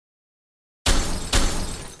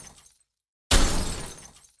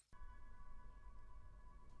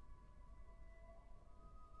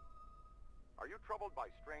troubled by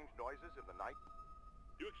strange noises in the night?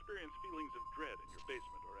 You experience feelings of dread in your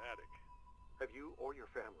basement or attic. Have you or your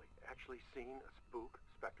family actually seen a spook,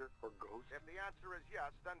 specter, or ghost? If the answer is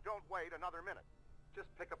yes, then don't wait another minute.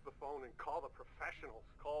 Just pick up the phone and call the professionals.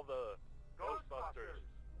 Call the Ghostbusters.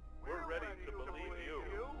 We're ready to believe you.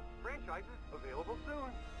 Franchises available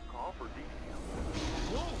soon. Call for details.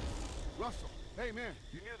 Whoa! Russell, hey man.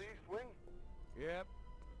 You near the East Wing? Yep.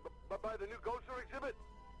 By the new Ghoster exhibit?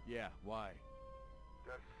 Yeah, why?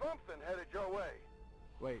 There's something headed your way.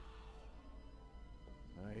 Wait.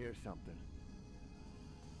 I hear something.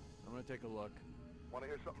 I'm gonna take a look. Want to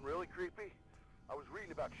hear something really creepy? I was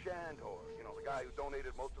reading about Shandor, you know, the guy who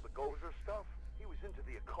donated most of the Gozer stuff. He was into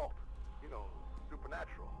the occult, you know,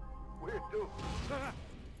 supernatural. Weird dude.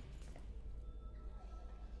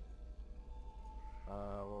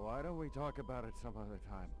 Well, why don't we talk about it some other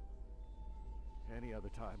time? Any other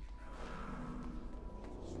time.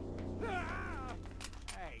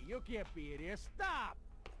 Hey, you can't be in here. Stop!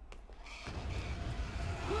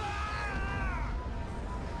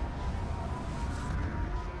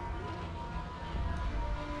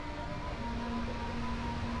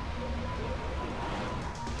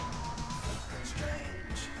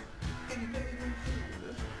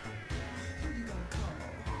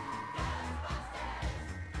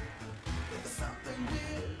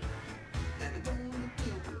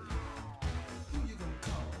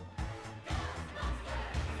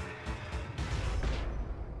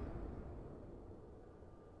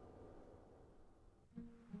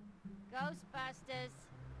 Ghostbusters.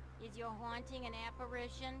 Is your haunting an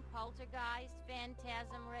apparition, poltergeist,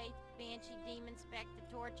 phantasm, wraith, banshee, demon, spectre,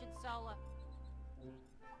 tortured soul?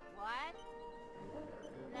 What?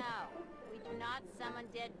 No, we do not summon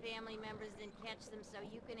dead family members and catch them, so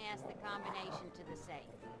you can ask the combination to the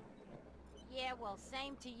safe. Yeah, well,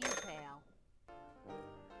 same to you, pal.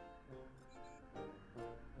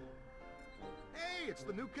 Hey, it's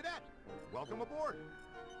the new cadet. Welcome aboard.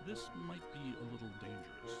 This might be a little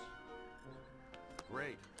dangerous.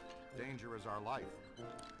 Great. Danger is our life.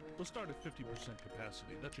 We'll start at 50%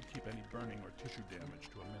 capacity. That should keep any burning or tissue damage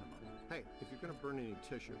to a minimum. Hey, if you're gonna burn any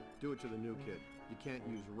tissue, do it to the new kid. You can't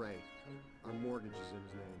use Ray. Our mortgage is in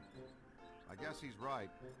his name. I guess he's right.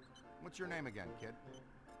 What's your name again, kid?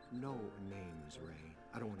 No names, Ray.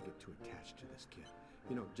 I don't want to get too attached to this kid.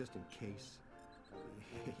 You know, just in case.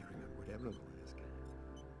 You remember what happened to the last guy.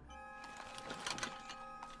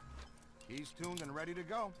 He's tuned and ready to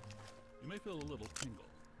go. You may feel a little tingle.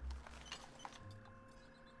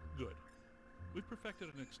 Good. We've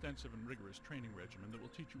perfected an extensive and rigorous training regimen that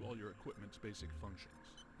will teach you all your equipment's basic functions.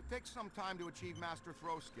 It takes some time to achieve master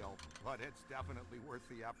throw skill, but it's definitely worth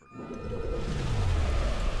the effort.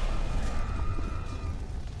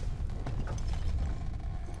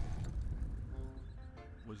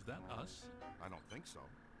 Was that us? I don't think so.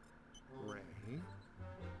 Ray?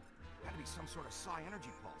 Had to be some sort of psi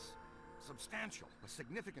energy pulse. Substantial, a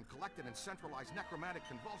significant collected and centralized necromantic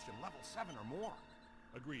convulsion, level 7 or more.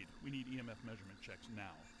 Agreed. We need EMF measurement checks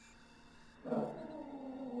now.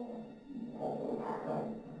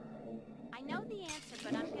 I know the answer,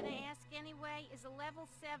 but I'm gonna ask anyway. Is a level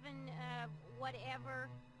 7, whatever,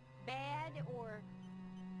 bad or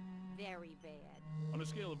very bad? On a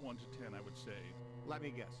scale of 1 to 10, I would say... Let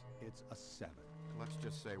me guess. It's a 7. Let's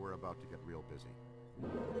just say we're about to get real busy.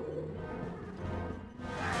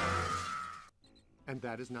 And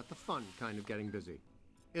that is not the fun kind of getting busy.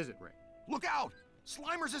 Is it, Ray? Look out!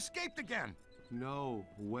 Slimer's escaped again! No,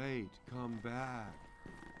 wait, come back.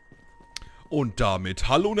 Und damit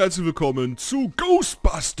hallo und herzlich willkommen zu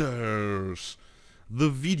Ghostbusters,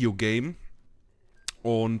 the Video Game.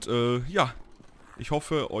 Und ja, ich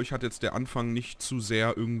hoffe, euch hat jetzt der Anfang nicht zu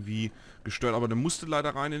sehr irgendwie gestört, aber der musste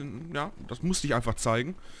leider rein, ja, das musste ich einfach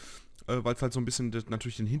zeigen, weil es halt so ein bisschen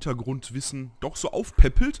natürlich den Hintergrundwissen doch so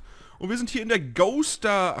aufpeppelt. Und wir sind hier in der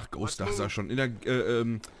Ghostbuster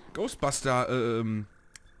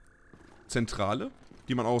Zentrale,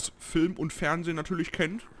 die man aus Film und Fernsehen natürlich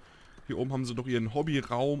kennt. Hier oben haben sie doch ihren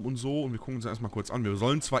Hobbyraum und so. Und wir gucken uns das erstmal kurz an. Wir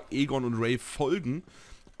sollen zwar Egon und Ray folgen,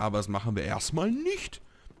 aber das machen wir erstmal nicht.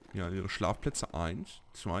 Ja, ihre Schlafplätze. 1,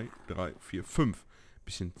 2, 3, 4, 5.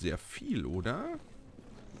 Bisschen sehr viel, oder?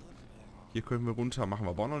 Hier können wir runter. Machen wir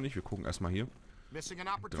aber auch noch nicht. Wir gucken erstmal hier.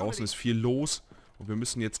 Draußen ist viel los. Und wir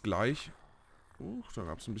müssen jetzt gleich... da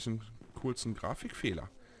gab es ein bisschen kurzen Grafikfehler.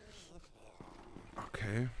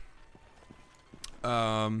 Okay.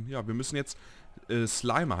 Ja, wir müssen jetzt...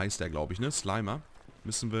 Slimer heißt der, glaube ich, ne? Slimer.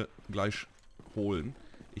 Müssen wir gleich holen.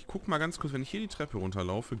 Ich guck mal ganz kurz, wenn ich hier die Treppe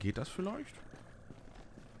runterlaufe, geht das vielleicht?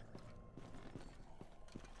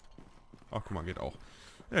 Ach, guck mal, geht auch.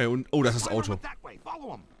 Ja, und... Oh, das ist das Auto.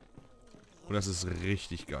 Und das ist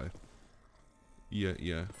richtig geil.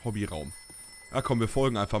 Ihr Hobbyraum. Ah komm, wir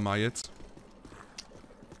folgen einfach mal jetzt.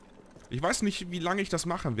 Ich weiß nicht, wie lange ich das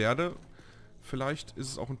machen werde. Vielleicht ist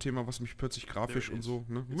es auch ein Thema, was mich plötzlich grafisch und so,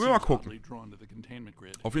 ne? Mal gucken.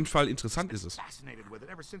 Auf jeden Fall interessant ist es.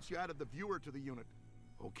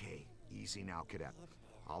 Okay, easy now, cadet.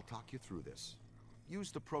 I'll talk you through this.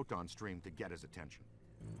 Use the proton stream to get his attention.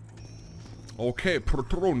 Okay,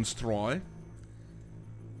 Protonenstrahl.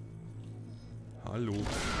 Hallo.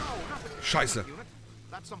 Scheiße.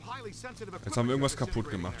 Jetzt haben wir irgendwas kaputt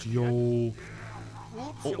gemacht. Yo.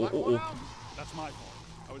 Oh.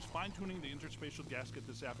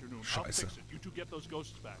 Scheiße.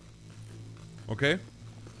 Okay.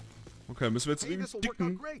 Okay, müssen wir jetzt dem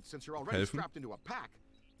Dicken helfen.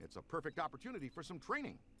 It's a perfect opportunity for some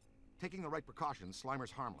training. Taking the right precautions,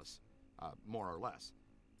 Slimer's harmless. More or less.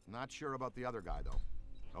 Not sure about the other guy, though.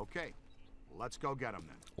 Okay, let's go get him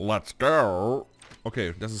then. Let's go.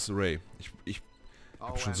 Okay, das ist Ray. Ich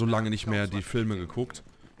habe schon so lange nicht mehr die Filme geguckt.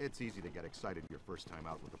 It's easy to get excited your first time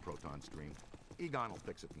out with the proton stream. Egon will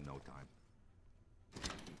fix it in no time.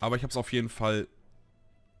 Aber ich habe es auf jeden Fall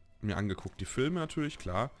mir angeguckt. Die Filme natürlich,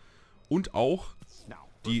 klar. Und auch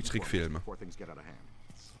die Trickfilme.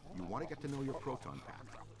 You want to get to know your proton pack.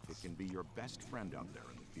 It can be your best friend out there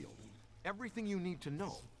in the field. Everything you need to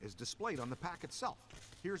know is displayed on the pack itself.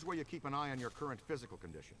 Here's where you keep an eye on your current physical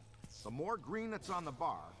condition. The more green that's on the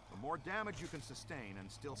bar, the more damage you can sustain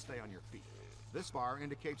and still stay on your feet. This bar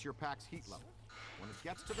indicates your pack's heat level. When it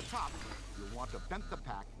gets to the top, you'll want to vent the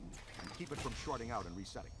pack and keep it from shorting out and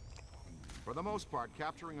resetting. For the most part,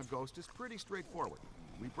 capturing a ghost is pretty straightforward.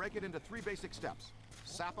 We break it into 3 basic steps: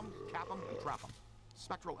 sap them, cap them, and trap them.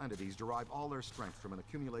 Spectral entities derive all their strength from an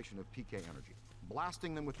accumulation of PK energy.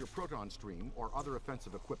 Blasting them with your proton stream or other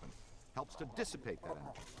offensive equipment helps to dissipate that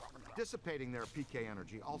energy. Dissipating their PK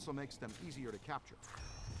energy also makes them easier to capture.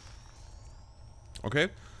 Okay.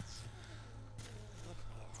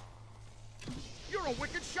 You're a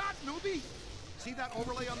wicked shot, newbie! See that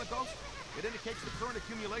overlay on the ghost? It indicates the current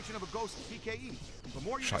accumulation of a ghost's PKE. The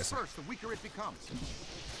more you disperse, the weaker it becomes.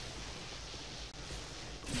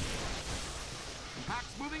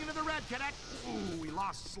 Pack's moving into the red, cadet. Ooh, we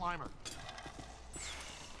lost Slimer.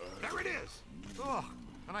 There it is. Ugh,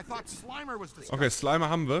 and I thought Slimer was the... Okay, Slimer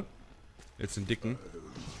haben wir. Jetzt den Dicken.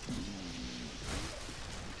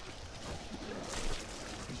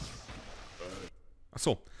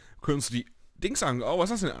 Achso, können uns die Dings an... Oh,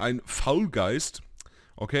 was ist das denn? Ein Faulgeist.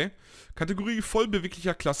 Okay. Kategorie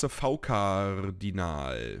vollbeweglicher Klasse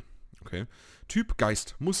V-Kardinal. Okay. Typ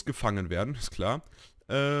Geist. Muss gefangen werden, ist klar.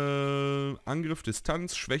 Angriff,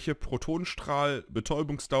 Distanz, Schwäche, Protonenstrahl,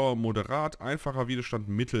 Betäubungsdauer, moderat, einfacher Widerstand,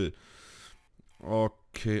 mittel.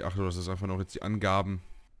 Okay, ach, das ist einfach noch jetzt die Angaben,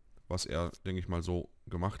 was er, denke ich mal, so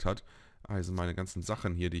gemacht hat. Ah, hier sind meine ganzen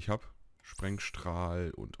Sachen hier, die ich habe.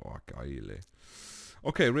 Sprengstrahl und, oh, geil, ey.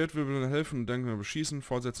 Okay, Red will helfen, dann beschießen,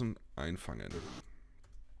 fortsetzen, einfangen.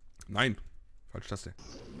 Nein, falsch Taste.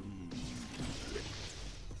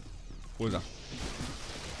 Hol da.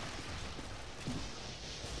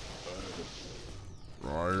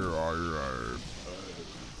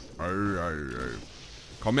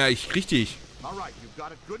 Komm her, ich krieg dich.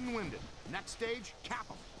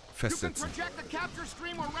 Festsetzen.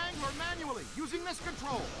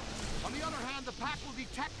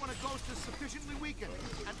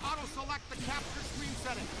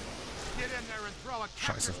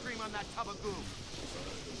 Scheiße.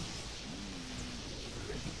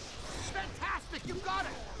 Fantastic, you got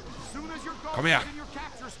it. As soon as your ghost Komm her. is in your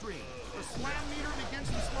capture stream, the slam meter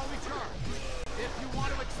begins to slowly charge. If you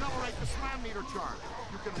want to accelerate the slam meter charge,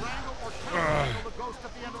 you can wrangle or counter the ghost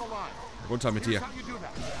at the end of the line. Runter mit dir. Here's how you do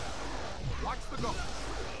that. Watch the ghost.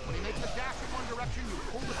 When he makes a dash in one direction, you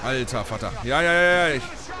pull the... Alter Vater. Ja.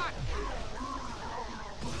 That's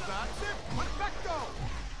it. Perfecto.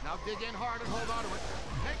 Now dig in hard and hold on to it.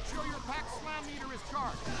 Make sure your pack slam meter is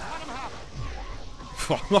charged. Let him have it.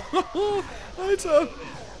 Alter.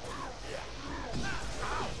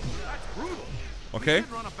 Okay.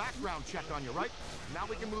 Run a background check on you, right? Now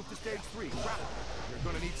we can move to stage 3. You're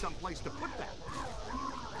going to need some place to put that.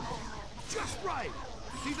 Just right.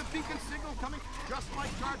 See the beacon signal coming? Just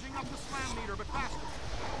like charging up the slam meter, but faster.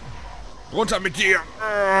 Runter mit dir.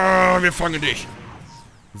 Wir fangen dich.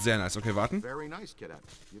 Sehr nice. Okay, warten. Very nice, cadet.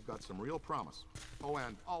 You've got some real promise. Oh,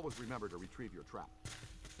 and always remember to retrieve your trap.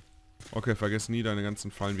 Okay, vergiss nie, deine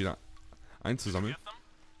ganzen Fallen wieder einzusammeln.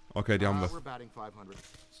 Okay, die haben wir. We're batting 500.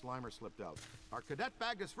 Slimer slipped out. Our cadet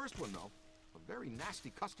bagged his first one, though. A very nasty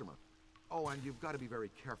customer. Oh, and you've got to be very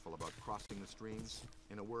careful about crossing the streams.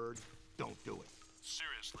 In a word, don't do it.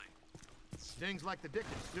 Seriously. Stings like the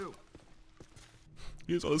dickens, too.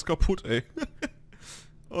 Hier ist alles kaputt, ey.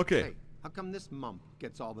 Okay. Hey, how come this mump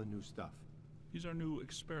gets all the new stuff? He's our new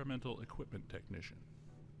experimental equipment technician.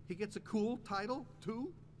 He gets a cool title,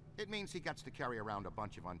 too? It means he gets to carry around a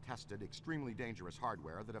bunch of untested, extremely dangerous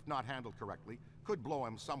hardware that, if not handled correctly, could blow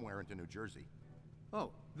him somewhere into New Jersey.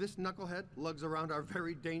 Oh, this knucklehead lugs around our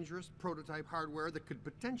very dangerous prototype hardware that could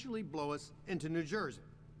potentially blow us into New Jersey.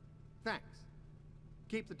 Thanks.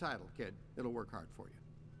 Keep the title, kid. It'll work hard for you.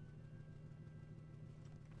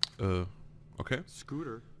 Okay.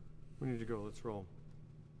 Scooter, we need to go. Let's roll.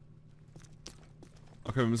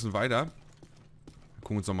 Okay, wir müssen weiter. Wir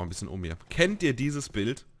gucken uns noch mal ein bisschen um hier. Kennt ihr dieses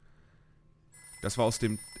Bild? Das war aus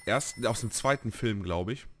dem zweiten Film,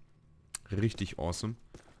 glaube ich. Richtig awesome.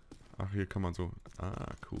 Ach, hier kann man so...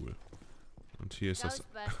 Ah, cool. Und hier ist das...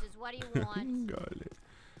 Ghostbusters, what do you want? Geil, ey.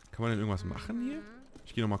 Kann man denn irgendwas machen hier?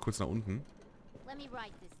 Ich gehe noch mal kurz nach unten. Let me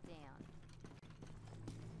write this down.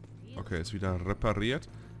 Okay, ist wieder repariert.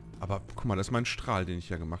 Aber guck mal, das ist mein Strahl, den ich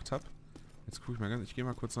ja gemacht habe. Jetzt gucke ich mal ganz... Ich gehe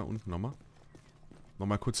mal kurz nach unten nochmal.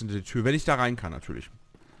 Nochmal kurz hinter die Tür. Wenn ich da rein kann, natürlich.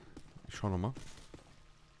 Ich schau nochmal.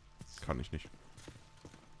 Kann ich nicht.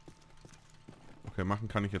 Okay, machen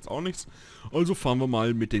kann ich jetzt auch nichts. Also fahren wir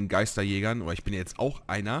mal mit den Geisterjägern. Aber ich bin jetzt auch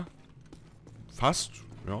einer. Fast,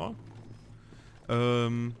 ja.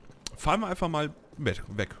 Fahren wir einfach mal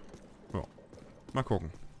weg. Ja. Mal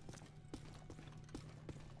gucken.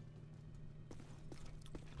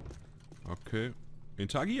 Okay.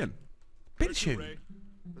 Interagieren. Bitteschön. Ray.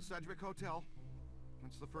 The Sedgwick Hotel.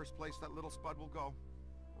 It's the first place that little spud will go.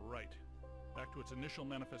 Right. Back to its initial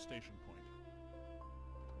manifestation point.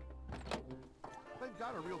 They've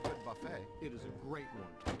got a real good buffet. It is a great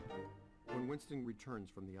one. When Winston returns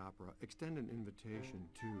from the opera, extend an invitation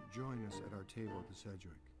to join us at our table at the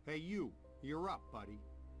Sedgwick. Hey, you're up, buddy.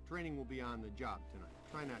 Training will be on the job tonight.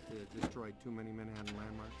 Try not to destroy too many Manhattan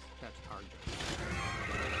landmarks. That's target.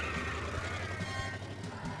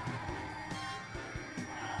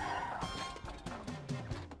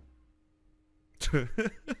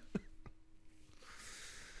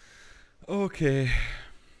 Okay.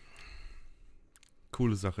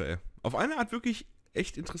 Coole Sache, ey. Auf eine Art wirklich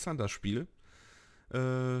echt interessant, das Spiel.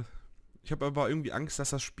 Ich habe aber irgendwie Angst, dass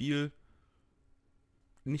das Spiel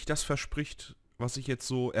nicht das verspricht, was ich jetzt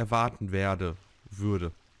so erwarten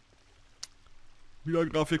würde. Wieder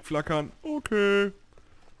Grafik flackern. Okay.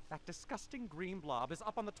 That disgusting green blob is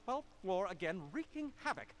up on the 12th floor again, wreaking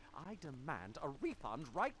havoc. I demand a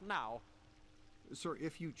refund right now. Sir,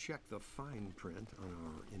 if you check the fine print on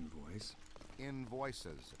our invoice...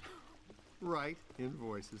 Invoices. Right,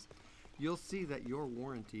 invoices. You'll see that your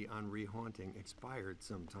warranty on rehaunting expired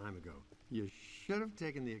some time ago. You should have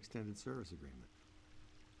taken the extended service agreement.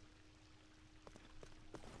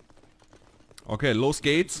 Okay, los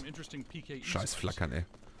geht's. Some interesting PKE Scheiß sites. Flackern, ey.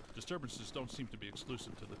 Disturbances don't seem to be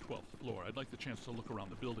exclusive to the 12th floor. I'd like the chance to look around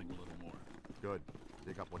the building a little more. Good.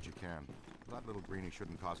 Dig up what you can. That little greenie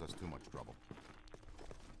shouldn't cause us too much trouble.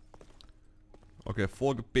 Okay,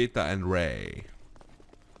 folge Peter and Ray.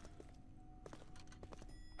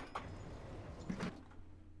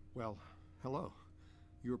 Well, hello.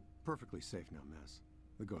 You're perfectly safe now, Miss.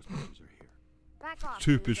 The Ghostbusters are here. Back off,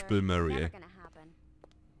 Typisch loser. Bill Murray, Never ey. gonna happen.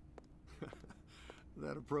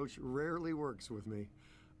 That approach rarely works with me.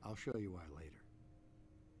 I'll show you why later.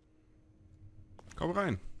 Komm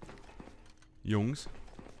rein. Jungs.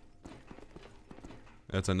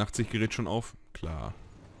 Er hat sein Nachtsichtgerät schon auf. Klar.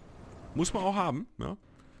 Muss man auch haben, ja.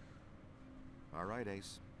 All right,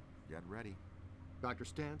 Ace. Get ready. Dr.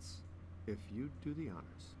 Stantz, if you'd do the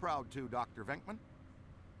honors. Proud to, Dr. Venkman.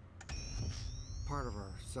 Part of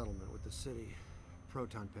our settlement with the city,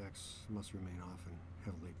 proton packs must remain off in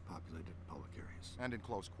heavily populated public areas. And in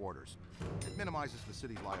close quarters. It minimizes the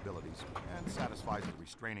city's liabilities and satisfies the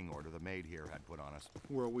restraining order the maid here had put on us.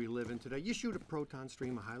 World we live in today, you shoot a proton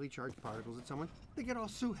stream of highly charged particles at someone, they get all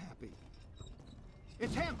so happy.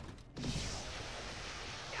 It's him!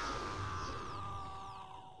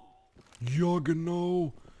 Ja,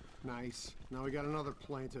 genau. Nice. Now we got another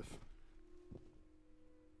plaintiff.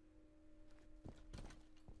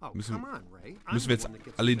 Oh, come on, Ray. müssen wir jetzt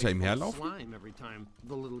alle hinter ihm herlaufen? Slime every time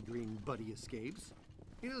the little green buddy escapes.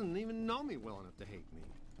 He doesn't even know me well enough to hate me.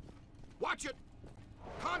 Watch it!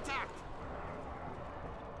 Contact!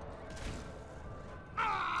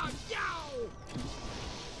 Ah! Yow!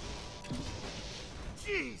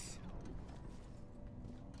 Jeez!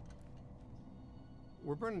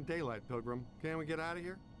 We're burning daylight, Pilgrim. Can we get out of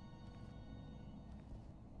here?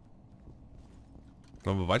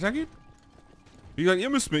 Sollen wir weitergehen? Wie gesagt, ihr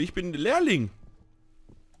müsst mir. Ich bin Lehrling.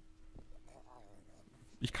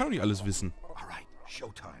 Ich kann doch nicht alles wissen. All right,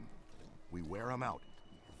 showtime. We wear him out,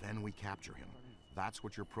 then we capture him. That's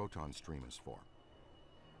what your proton stream is for.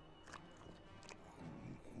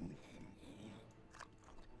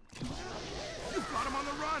 You've got him on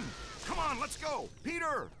the run! Come on, let's go!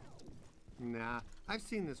 Peter! Nah, I've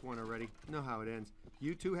seen this one already. Know how it ends.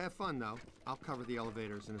 You two have fun, though. I'll cover the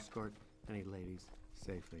elevators and escort any ladies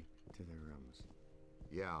safely to their rooms.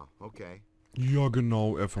 Yeah, okay. Ja,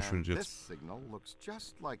 genau, er And verschwindet this jetzt. signal looks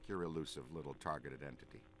just like your elusive little targeted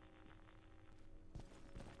entity.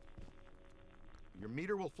 Your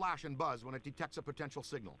meter will flash and buzz when it detects a potential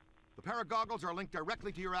signal. The pair of goggles are linked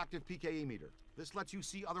directly to your active PKE meter. This lets you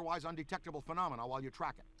see otherwise undetectable phenomena while you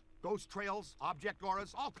track it. Ghost trails, object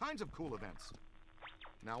auras, all kinds of cool events.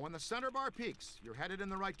 Now, when the center bar peaks, you're headed in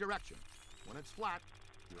the right direction. When it's flat,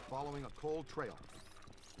 you're following a cold trail.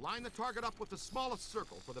 Line the target up with the smallest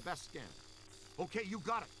circle for the best scan. Okay, you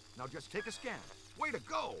got it. Now just take a scan. Way to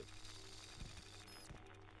go!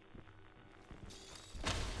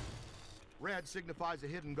 Red signifies a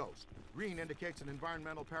hidden ghost. Green indicates an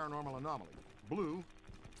environmental paranormal anomaly. Blue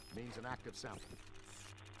means an active sample.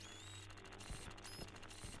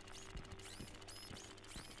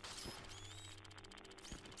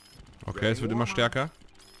 Okay, es wird immer stärker.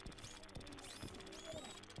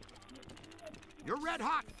 You're red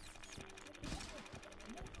hot!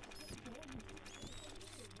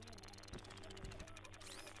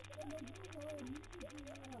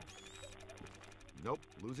 Nope,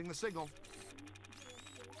 losing the signal.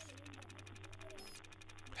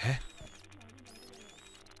 Hä?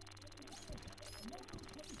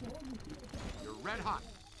 You're red hot.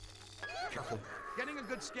 Careful. Getting a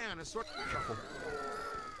good scan is sort of careful.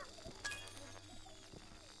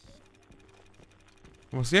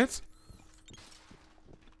 Was jetzt?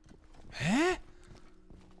 Hä?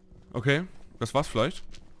 Okay, das war's vielleicht.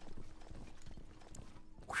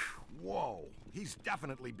 Whoa, he's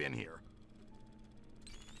definitely been here.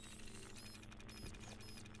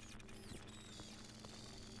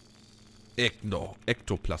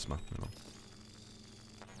 Ektoplasma. Genau.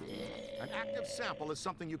 An active sample is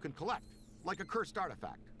something you can collect, like a cursed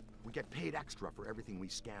artifact. We get paid extra for everything we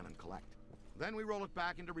scan and collect. Then we roll it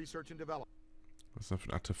back into research and development. Was ist das für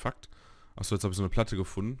ein Artefakt? Achso, jetzt habe ich so eine Platte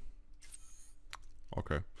gefunden.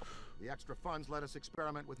 Okay. The extra funds let us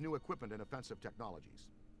experiment with new equipment and offensive technologies,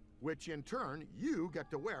 which in turn you get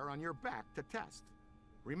to wear on your back to test.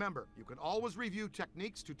 Remember, you can always review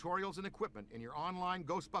techniques, tutorials, and equipment in your online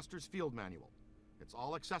Ghostbusters field manual. It's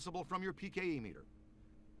all accessible from your PKE meter.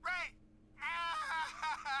 Ray!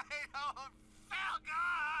 I don't feel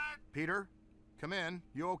good! Peter, come in.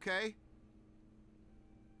 You okay?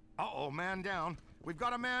 Uh-oh, man down. We've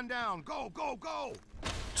got a man down. Go, go, go!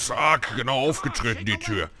 Zack, genau aufgetreten die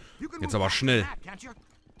Tür. Jetzt aber schnell.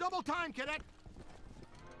 Double time, cadet!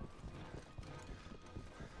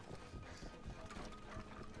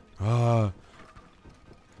 Ah.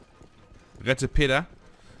 Rette Peter.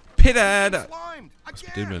 Peter! Da. Was ist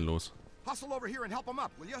mit dem denn los? Hustle over here and help him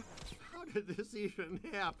up, will you? How did this even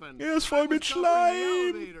happen? Er ist voll mit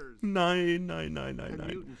Schleim. Nein, nein, nein, nein, nein.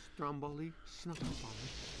 Mutant Stromboli, Snufflebolly.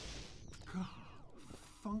 God,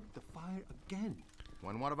 funk the fire again.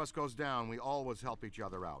 When one of us goes down, we always help each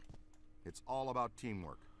other out. It's all about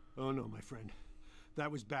teamwork. Oh no, my friend.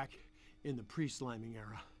 That was back in the pre-sliming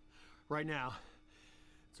era. Right now,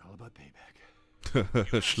 it's all about payback.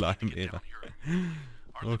 Schleim-Ära.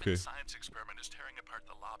 Okay. Science experiment is tearing apart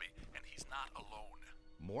the lobby, and he's not alone.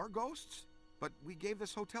 More ghosts? But we gave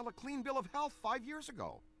this hotel a clean bill of health 5 years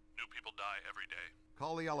ago. New people die every day.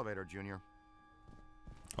 Call the elevator, Junior.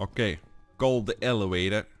 Okay. Call the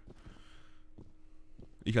elevator.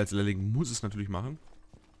 Ich als Lehrling muss es natürlich machen.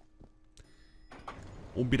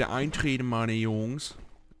 Und bitte eintreten, meine Jungs.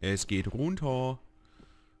 Es geht runter.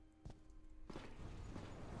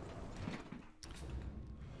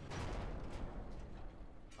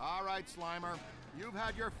 All right, Slimer. You've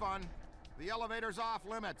had your fun. The elevator's off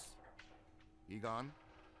limits. Egon,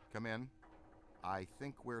 come in. I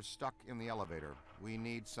think we're stuck in the elevator. We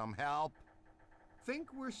need some help.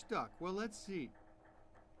 Think we're stuck. Well, let's see.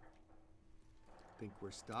 Think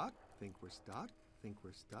we're stuck? Think we're stuck? Think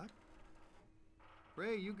we're stuck?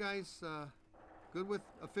 Ray, you guys good with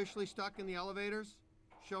officially stuck in the elevators?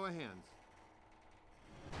 Show of hands.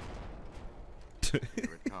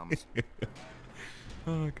 Here it comes.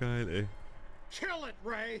 Ah, geil, ey. Kill it,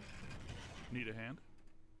 Ray! Need a hand?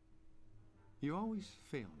 You always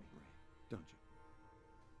fail me, Ray, don't you?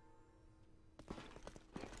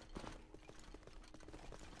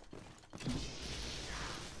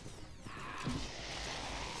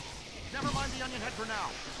 Never mind the onion head for now.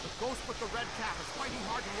 The ghost with the red cap is fighting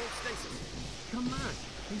hard to hold stasis. Come on,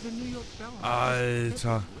 he's a New York bellhop.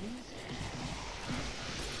 Alter.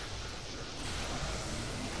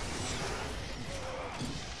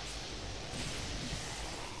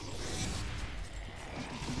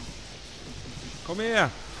 Komm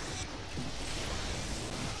her.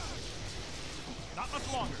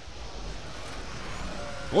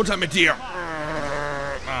 Runter mit dir.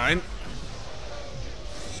 Nein.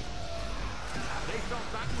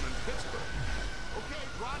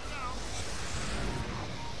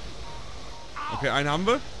 Okay, einen haben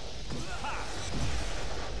wir.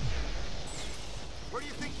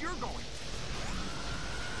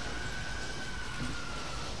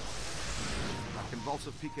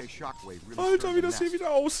 Alter, wie das hier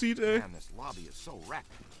wieder aussieht, ey.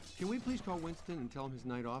 Can we please call Winston and tell him his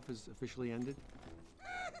night off is officially ended?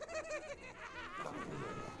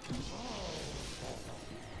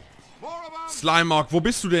 Slimemark, wo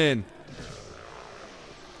bist du denn?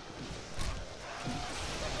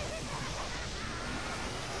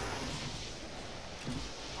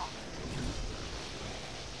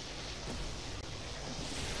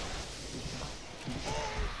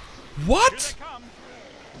 What?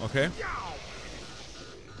 Okay.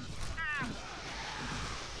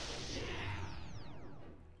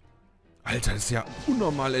 Alter, das ist ja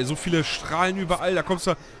unnormal, ey. So viele Strahlen überall, da kommst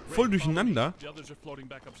du voll durcheinander. The others are floating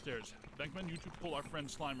back upstairs. Beckman, you two pull our friend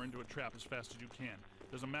Slimer into a trap as fast as you can.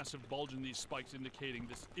 There's a massive bulge in these spikes indicating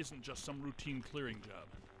this isn't just some routine clearing job.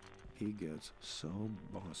 He gets so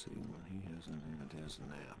bossy when he hasn't had his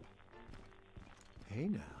nap. Hey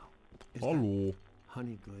now. Is Hallo.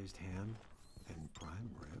 honey glazed ham and prime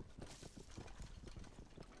rib?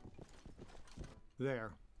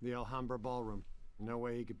 There, the Alhambra ballroom. No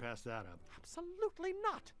way he could pass that up. Absolutely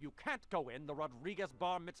not. You can't go in. The Rodriguez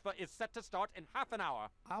bar mitzvah is set to start in half an hour.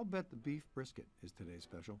 I'll bet the beef brisket is today's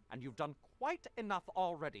special. And you've done quite enough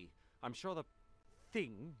already. I'm sure the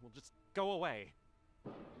thing will just go away.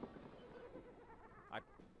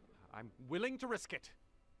 I'm willing to risk it.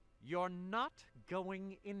 You're not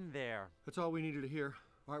going in there. That's all we needed to hear.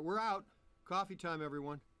 All right, we're out. Coffee time,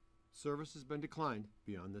 everyone. Service has been declined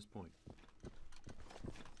beyond this point.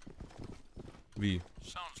 Wie?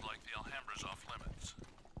 Sounds like the Alhambra's off limits.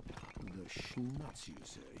 The schnutz, you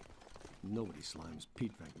say? Nobody slimes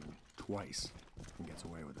Pete Venkman twice and gets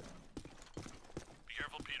away with it. Be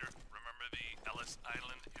careful, Peter. Remember the Ellis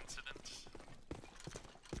Island incident?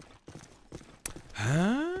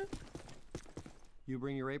 Huh? You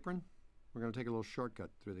bring your apron? We're gonna take a little shortcut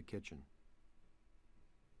through the kitchen.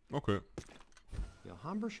 Okay. The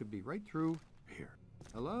Alhambra should be right through here.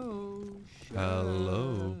 Hello? Chef.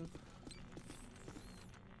 Hello.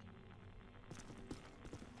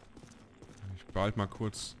 Ich behalte mal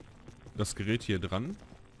kurz das Gerät hier dran.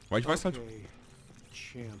 Weil ich weiß halt... Okay,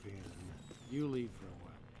 champion. You lead for a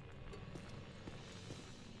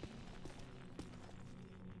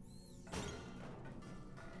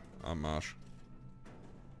while. Am Arsch.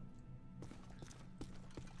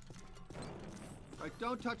 Right,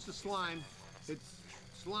 don't touch the slime. It's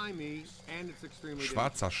slimy and it's extremely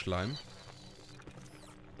Schwarzer Schleim.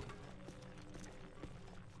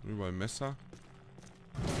 Überall Messer.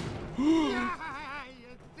 I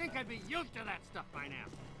think I'd be used to that stuff by now.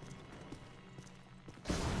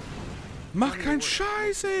 Mach kein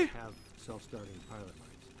Scheiße! Have self-starting pilot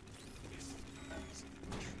lights.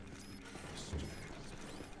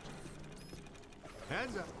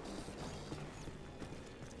 Heads up.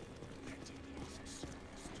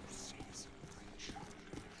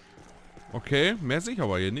 Okay, mehr sehe ich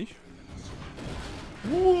aber hier nicht.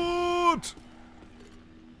 What?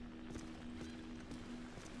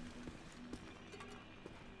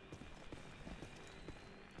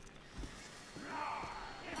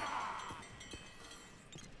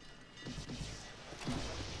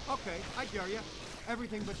 Okay, I dare you.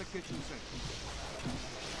 Everything but the kitchen sink.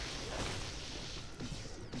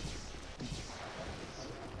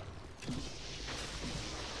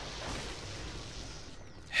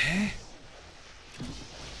 Hä?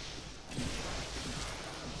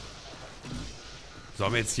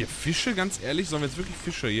 Sollen wir jetzt hier Fische, ganz ehrlich? Sollen wir jetzt wirklich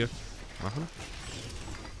Fische hier machen?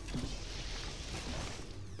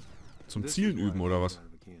 Zum Zielen üben, oder was?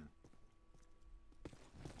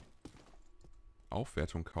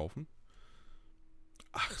 Aufwertung kaufen.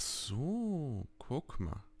 Ach so, guck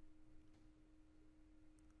mal.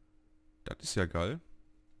 Das ist ja geil.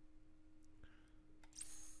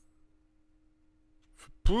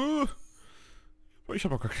 Puh. Ich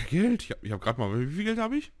habe auch gar kein Geld. Ich hab gerade mal... Wie viel Geld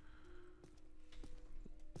habe ich?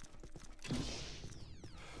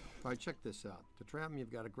 Alright, check this out. To trap them,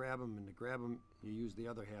 you've got to grab them, and to grab them, you use the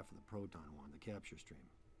other half of the proton one, the capture stream.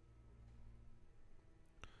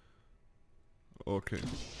 Okay.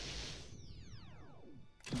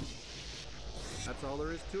 That's all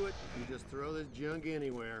there is to it. You just throw this junk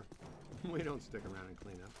anywhere. We don't stick around and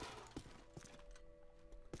clean up.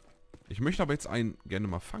 Ich möchte aber jetzt einen gerne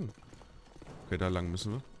mal fangen. Okay, da lang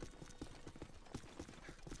müssen wir.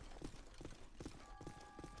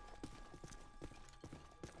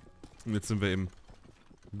 Und jetzt sind wir im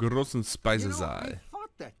großen Speisesaal.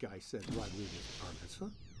 Da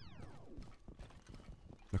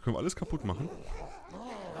können wir alles kaputt machen.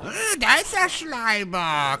 Da ist der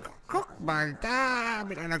Schleimer. Guck mal, da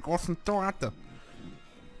mit einer großen Torte.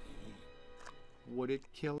 Would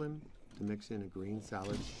it kill him to mix in a green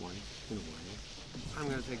salad once in a while? I'm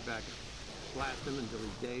gonna take back, blast him until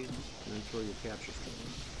he's dazed, and then throw your capture skill.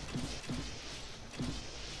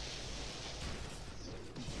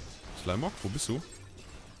 Slimer, wo bist du?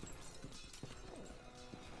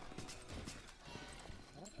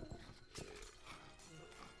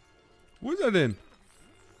 Wo ist er denn?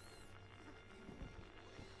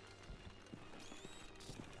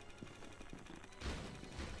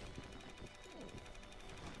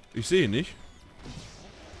 Ich sehe ihn nicht.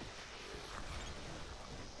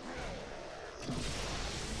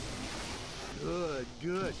 Good,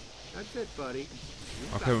 good. That's it, buddy.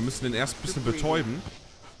 Okay, wir müssen den erst ein bisschen betäuben.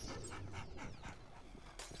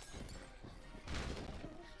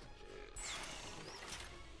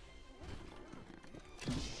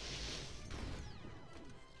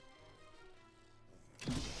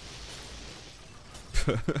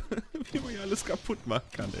 Wie man hier alles kaputt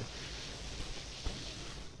machen kann, ey.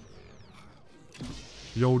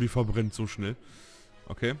 Jo, die verbrennt so schnell.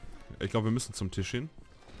 Okay, ich glaube, wir müssen zum Tisch hin.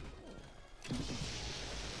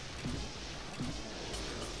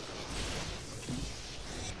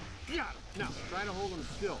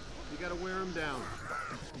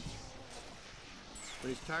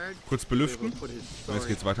 Kurz belüften. Und jetzt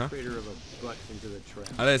geht's weiter.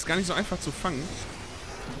 Alter, ist gar nicht so einfach zu fangen.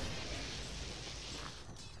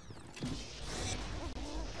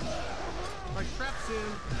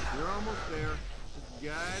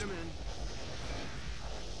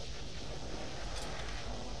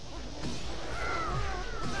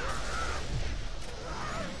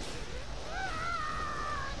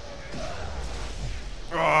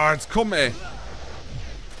 Oh, jetzt komm, ey.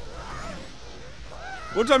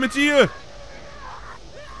 Runter mit dir!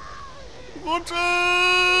 Runter!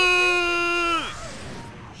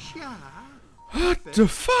 What the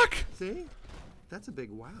fuck?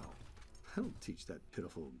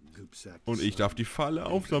 Und ich darf die Falle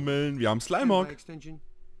aufsammeln. Wir haben Slimehawk.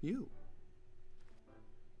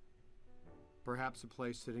 Perhaps a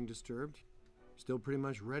place sitting disturbed. Still pretty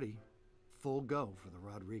much ready. Full go for the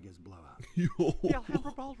Rodriguez blowout. The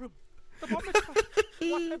Alhambra Ballroom. The bomb is crushed.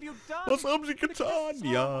 What have you done? Was haben Sie getan?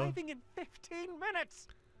 Ja. Arriving in 15 minutes.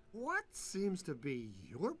 What seems to be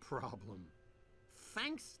your problem?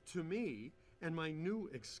 Thanks to me and my new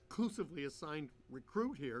exclusively assigned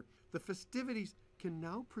recruit here, the festivities can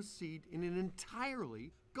now proceed in an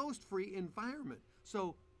entirely ghost-free environment.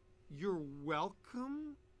 So, you're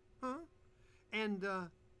welcome, huh? And,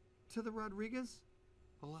 to the Rodriguez,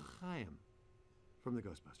 a l'chaim from the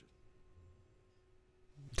Ghostbusters.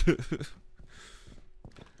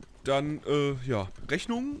 Dann, ja,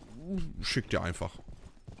 Rechnung schickt ihr einfach.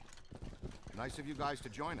 Nice of you guys to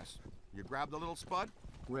join us. You grabbed the little spud?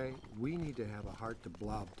 Ray, we need to have a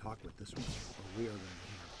heart-to-blob talk with this one, or we are going to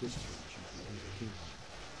have discharge you from the kingdom.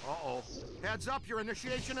 Uh-oh. Heads up, your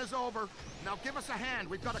initiation is over. Now give us a hand.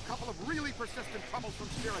 We've got a couple of really persistent troublesome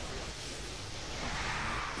spirits here.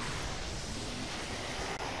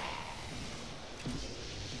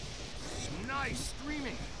 Nice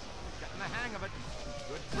streaming. Getting the hang of it.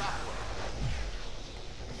 Good drop work.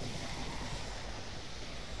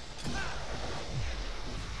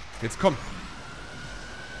 Jetzt komm.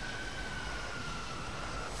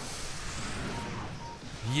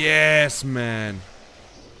 Yes, man.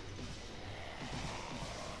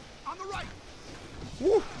 On the right.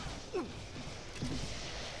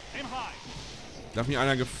 Aim high. Darf mich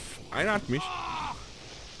einer einer hat mich.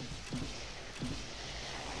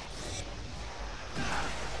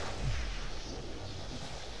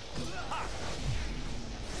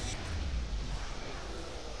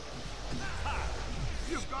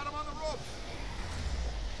 You've got him on the ropes.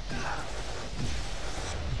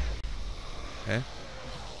 Hä?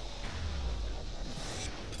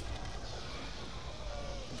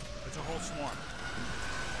 It's a whole swarm.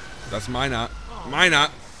 Das ist meiner. Meiner.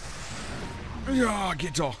 Ja,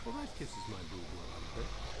 geht doch.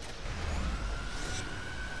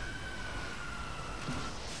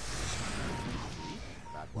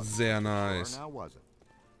 Sehr nice.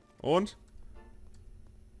 Und?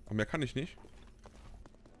 Aber mehr kann ich nicht.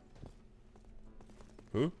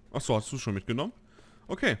 Hä? Achso, hast du schon mitgenommen?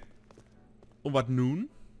 Okay. Und was nun?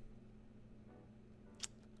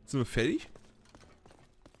 Sind wir fertig?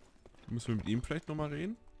 Müssen wir mit ihm vielleicht nochmal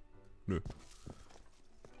reden? Nö.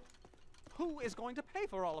 Who is going to pay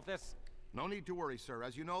for all of this? No need to worry, sir.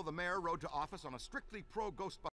 As you know, the mayor rode to office on a strictly pro-Ghostbusters